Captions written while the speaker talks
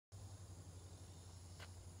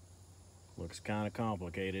looks kind of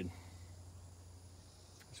complicated.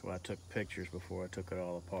 That's why I took pictures before I took it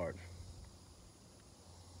all apart.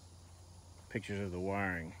 Pictures of the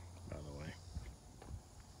wiring, by the way.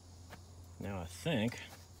 Now I think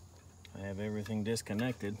I have everything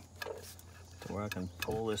disconnected to where I can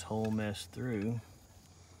pull this whole mess through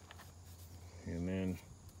and then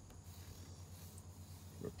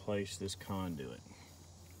replace this conduit.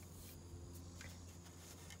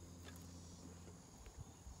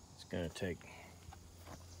 It's gonna take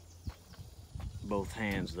both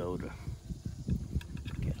hands though to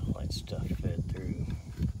get all that stuff fed through.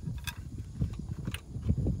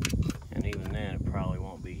 And even then, it probably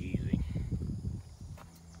won't be easy.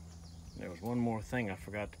 There was one more thing I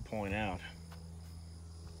forgot to point out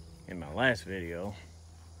in my last video.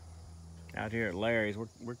 Out here at Larry's,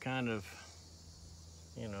 we're kind of,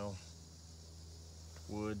 you know,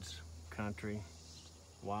 woods, country,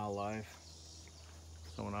 wildlife.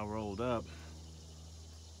 So when I rolled up,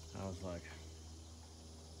 I was like,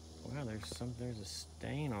 wow, there's a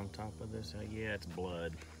stain on top of this. Yeah, it's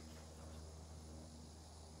blood.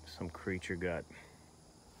 Some creature got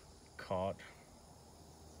caught,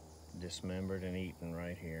 dismembered, and eaten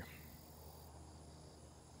right here.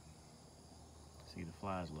 See, the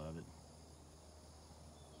flies love it.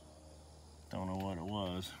 Don't know what it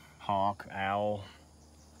was. Hawk, owl,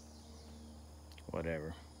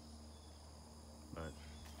 whatever. But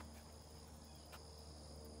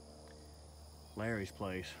Larry's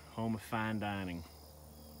Place, home of fine dining.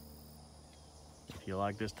 If you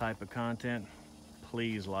like this type of content,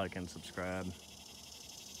 please like and subscribe.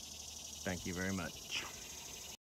 Thank you very much.